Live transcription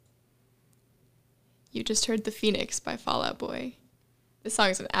You just heard The Phoenix by Fall Out Boy. This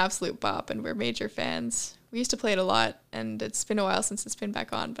song is an absolute bop, and we're major fans. We used to play it a lot, and it's been a while since it's been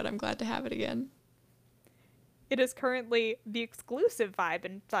back on, but I'm glad to have it again. It is currently the exclusive vibe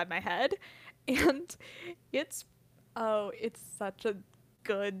inside my head, and it's such a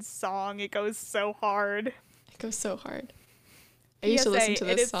good song. It goes so hard. It goes so hard. I used to listen to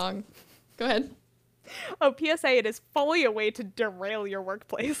this song. Go ahead. Oh, PSA, it is fully a way to derail your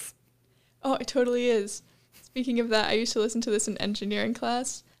workplace. Oh, it totally is. Speaking of that, I used to listen to this in engineering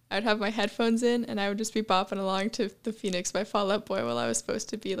class. I would have my headphones in, and I would just be bopping along to The Phoenix by Fall Out Boy while I was supposed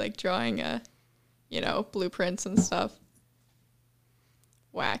to be, like, drawing, blueprints and stuff.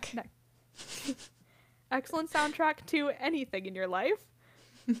 Whack. Excellent soundtrack to anything in your life.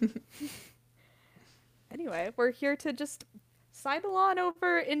 Anyway, we're here to just sidle on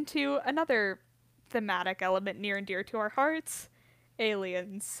over into another thematic element near and dear to our hearts,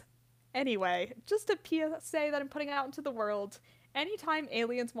 aliens. Anyway, just a PSA that I'm putting out into the world. Anytime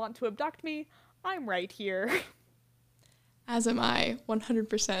aliens want to abduct me, I'm right here. As am I,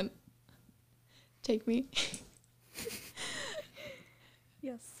 100%. Take me.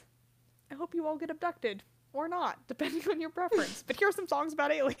 Yes. I hope you all get abducted. Or not, depending on your preference. But here are some songs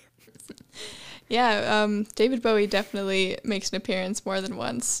about aliens. Yeah, David Bowie definitely makes an appearance more than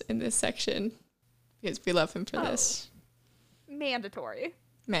once in this section. Because we love him for this. Mandatory.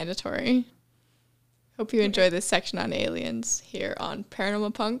 Hope you enjoy this section on aliens here on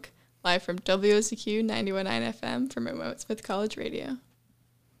Paranormal Punk, live from WOZQ 91.9 FM from remote Smith College Radio.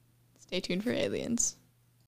 Stay tuned for aliens.